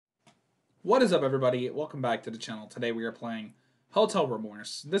What is up, everybody? Welcome back to the channel. Today we are playing Hotel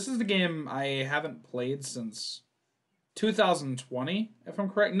Remorse. This is the game I haven't played since 2020, if I'm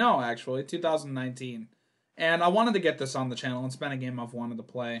correct. No, actually, 2019. And I wanted to get this on the channel. It's been a game I've wanted to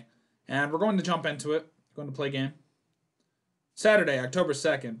play. And we're going to jump into it. Going to play a game. Saturday, October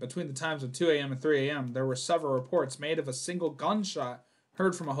 2nd, between the times of 2 a.m. and 3 a.m., there were several reports made of a single gunshot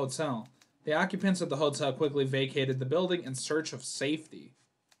heard from a hotel. The occupants of the hotel quickly vacated the building in search of safety.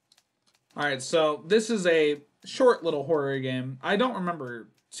 Alright, so this is a short little horror game. I don't remember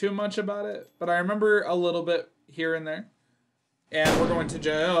too much about it, but I remember a little bit here and there. And we're going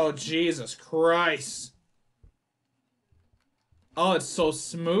to oh, Jesus Christ. Oh, it's so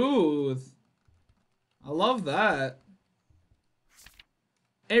smooth. I love that.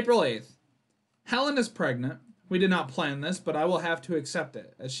 April 8th. Helen is pregnant. We did not plan this, but I will have to accept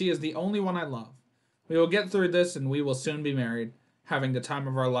it, as she is the only one I love. We will get through this and we will soon be married, having the time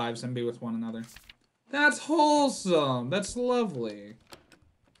of our lives and be with one another. That's wholesome. That's lovely.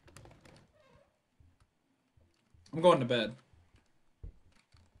 I'm going to bed.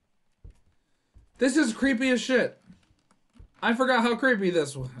 This is creepy as shit. I forgot how creepy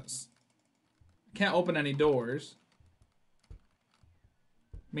this was. I can't open any doors.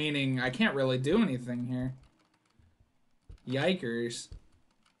 Meaning, I can't really do anything here. Yikers.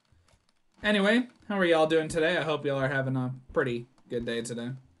 Anyway, how are y'all doing today? I hope y'all are having a pretty good day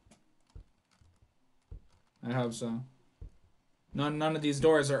today. I hope so. None of these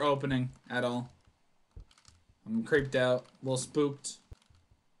doors are opening at all. I'm creeped out, a little spooked.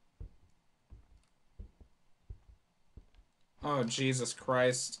 Oh, Jesus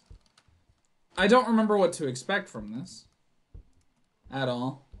Christ. I don't remember what to expect from this. At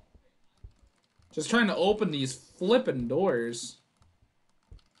all. Just trying to open these flippin' doors.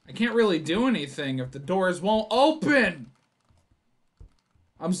 I can't really do anything if the doors won't open!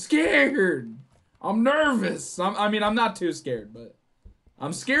 I'm scared! I'm nervous! I'm not too scared, but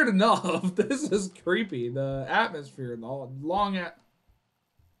I'm scared enough. This is creepy. The atmosphere, the long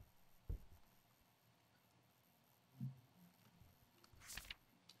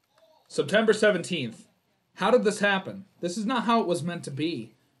September 17th. How did this happen? This is not how it was meant to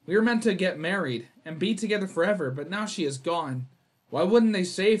be. We were meant to get married and be together forever, but now she is gone. Why wouldn't they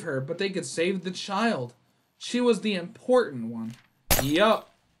save her, but they could save the child? She was the important one. Yup.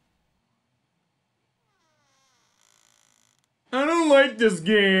 I don't like this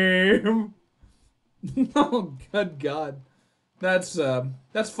game. Oh, good God. That's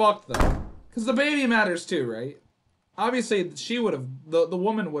fucked, though. Because the baby matters, too, right? Obviously, she would have, the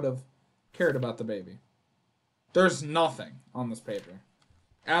woman would have cared about the baby. There's nothing on this paper.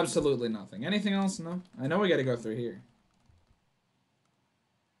 Absolutely nothing. Anything else? No? I know we gotta go through here.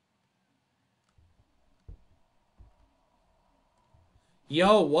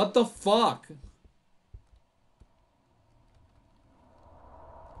 Yo, what the fuck?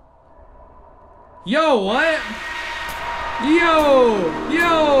 Yo, what? Yo!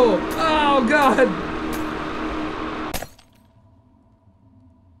 Oh, God!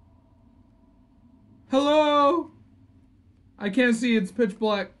 Hello? I can't see, it's pitch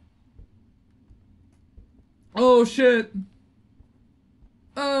black. Oh, shit.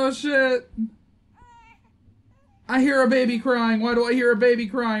 Oh, shit. I hear a baby crying. Why do I hear a baby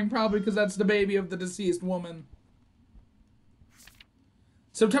crying? Probably because that's the baby of the deceased woman.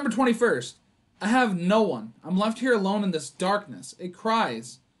 September 21st. I have no one. I'm left here alone in this darkness. It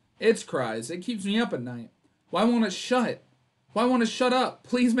cries. It cries. It keeps me up at night. Why won't it shut? Why won't it shut up?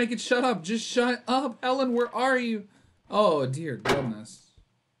 Please make it shut up. Just shut up. Helen, where are you? Oh, dear goodness.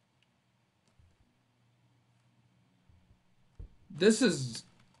 This is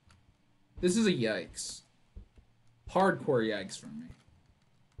a yikes. Hardcore yikes from me.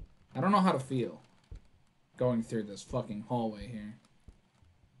 I don't know how to feel going through this fucking hallway here.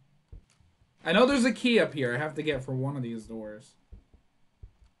 I know there's a key up here I have to get for one of these doors.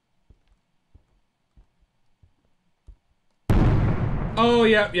 Oh,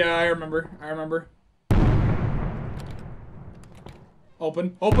 yeah, I remember.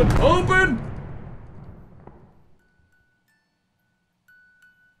 Open.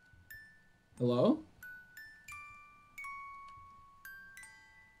 Hello?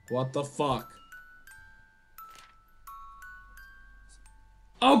 What the fuck?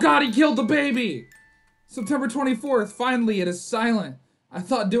 Oh God, he killed the baby! September 24th, finally it is silent. I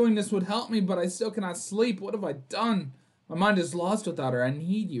thought doing this would help me, but I still cannot sleep. What have I done? My mind is lost without her. I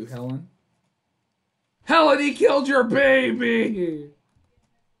need you, Helen. Helen, he killed your baby!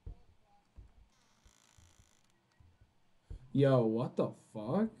 Yo, what the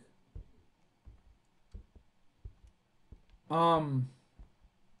fuck?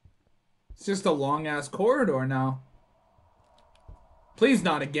 It's just a long-ass corridor now. Please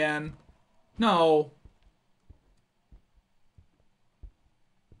not again. No.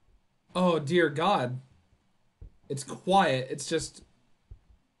 Oh, dear God. It's quiet. It's just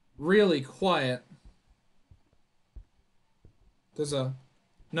really quiet. There's a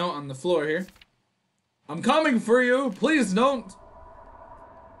note on the floor here. I'm coming for you. Please don't.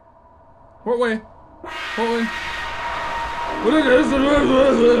 What way? What way? Go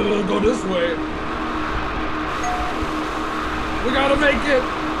this way. We gotta make it.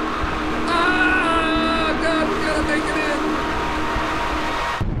 Ah, God, we gotta make it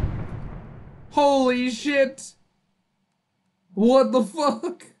in. Holy shit. What the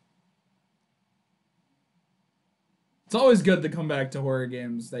fuck? It's always good to come back to horror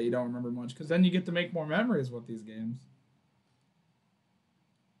games that you don't remember much, because then you get to make more memories with these games.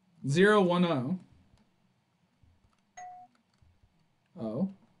 010. Oh.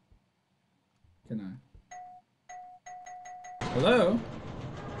 Can I? Hello?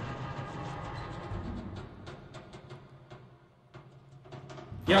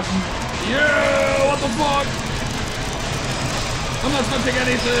 Yes. Yeah! What the fuck? I'm not touching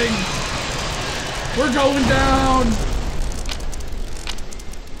anything! We're going down!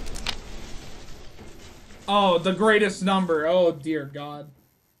 Oh, the greatest number. Oh, dear God.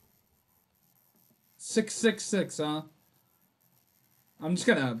 666, huh? I'm just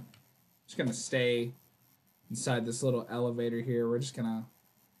gonna stay inside this little elevator here. We're just gonna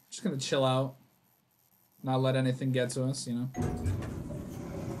chill out. Not let anything get to us, you know?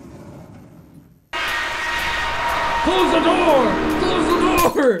 Close the door! Close the door!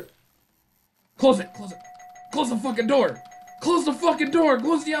 Close it, close it. Close the fucking door! Close the fucking door!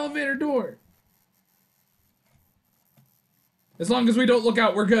 Close the elevator door! As long as we don't look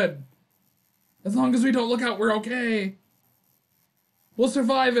out, we're good. As long as we don't look out, we're okay. We'll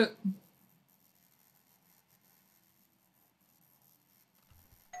survive it.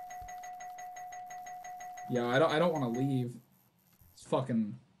 Yo, I don't want to leave. It's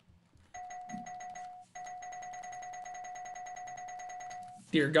fucking...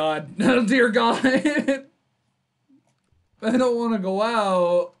 Dear God. Dear God. I don't want to go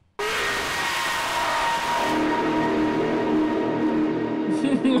out.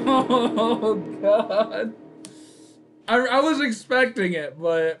 Oh, God. I was expecting it,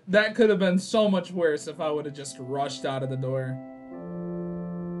 but that could have been so much worse if I would have just rushed out of the door.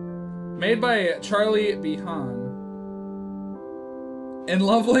 Made by Charlie Behan. In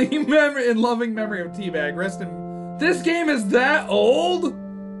loving memory of Teabag. This game is that old?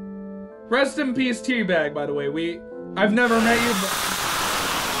 Rest in peace, Teabag, by the way. I've never met you,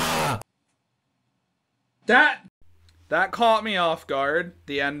 but... That caught me off guard,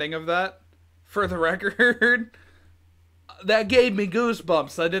 the ending of that. For the record. That gave me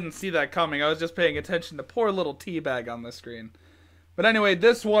goosebumps. I didn't see that coming. I was just paying attention to poor little Teabag on the screen. But anyway,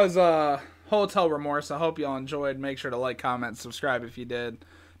 this was Hotel Remorse. I hope y'all enjoyed. Make sure to like, comment, subscribe if you did.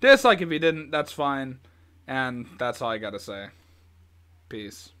 Dislike if you didn't. That's fine. And that's all I gotta say.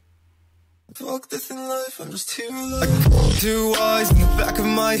 Peace. Fuck this in life, I'm just here like 2 eyes in the back of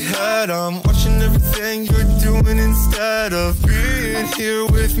my head. I'm watching everything you're doing instead of being here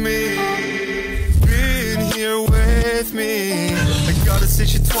with me. Being here with me. I gotta say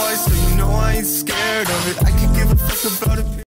shit twice so you know I ain't scared of it. I could give a fuck about it.